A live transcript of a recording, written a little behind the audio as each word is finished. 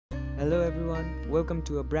Hello everyone, welcome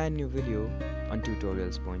to a brand new video on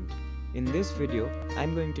Tutorials Point. In this video,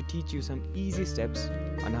 I'm going to teach you some easy steps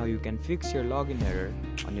on how you can fix your login error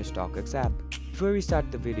on your StockX app. Before we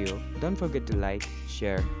start the video, don't forget to like,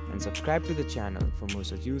 share and subscribe to the channel for more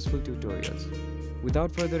such useful tutorials.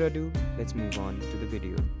 Without further ado, let's move on to the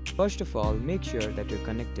video. First of all, make sure that you're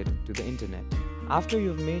connected to the internet. After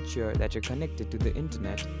you've made sure that you're connected to the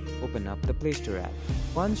internet, open up the playstore app.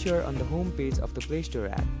 Once you're on the home page of the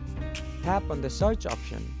playstore app, tap on the search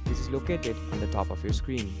option which is located on the top of your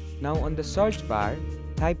screen. Now on the search bar,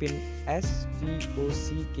 type in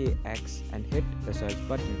StockX and hit the search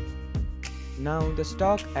button. Now the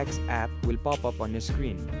StockX app will pop up on your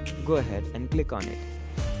screen. Go ahead and click on it.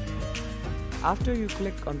 After you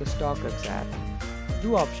click on the StockX app,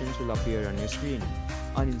 two options will appear on your screen: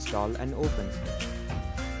 uninstall and open.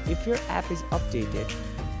 If your app is updated,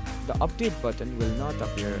 the update button will not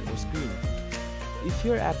appear on your screen. If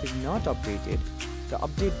your app is not updated, the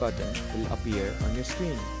update button will appear on your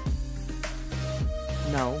screen.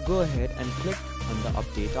 Now go ahead and click on the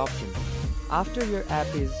update option. After your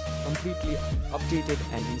app is completely updated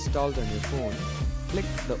and installed on your phone, click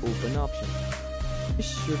the open option.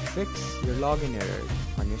 This should fix your login error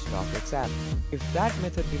on your StockX app. If that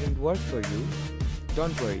method didn't work for you,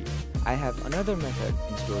 don't worry, I have another method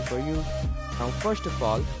in store for you. Now first of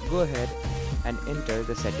all, go ahead and enter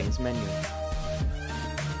the settings menu.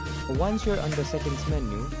 Once you're on the settings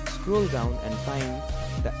menu, scroll down and find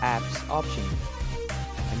the apps option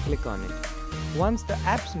and click on it. Once the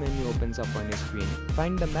apps menu opens up on your screen,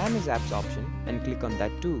 find the manage apps option and click on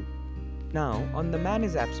that too. Now on the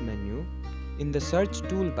manage apps menu, in the search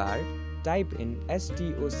toolbar, type in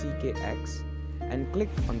StockX and click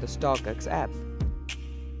on the StockX app.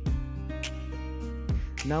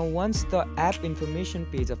 Now once the app information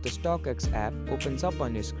page of the StockX app opens up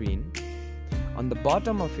on your screen, on the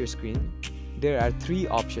bottom of your screen, there are three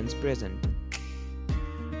options present: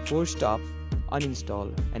 force stop,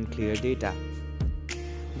 uninstall and clear data.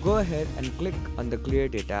 Go ahead and click on the clear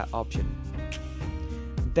data option.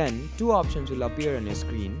 Then two options will appear on your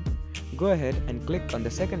screen. Go ahead and click on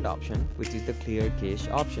the second option, which is the clear cache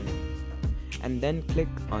option, and then click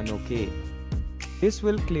on OK. This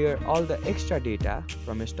will clear all the extra data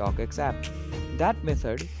from your StockX app. That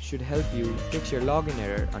method should help you fix your login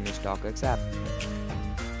error on your StockX app.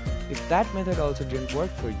 If that method also didn't work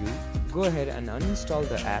for you, go ahead and uninstall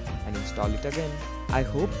the app and install it again. I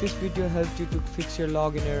hope this video helped you to fix your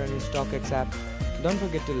login error on your StockX app. Don't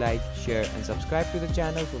forget to like, share and subscribe to the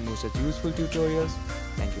channel for more such useful tutorials.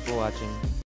 Thank you for watching.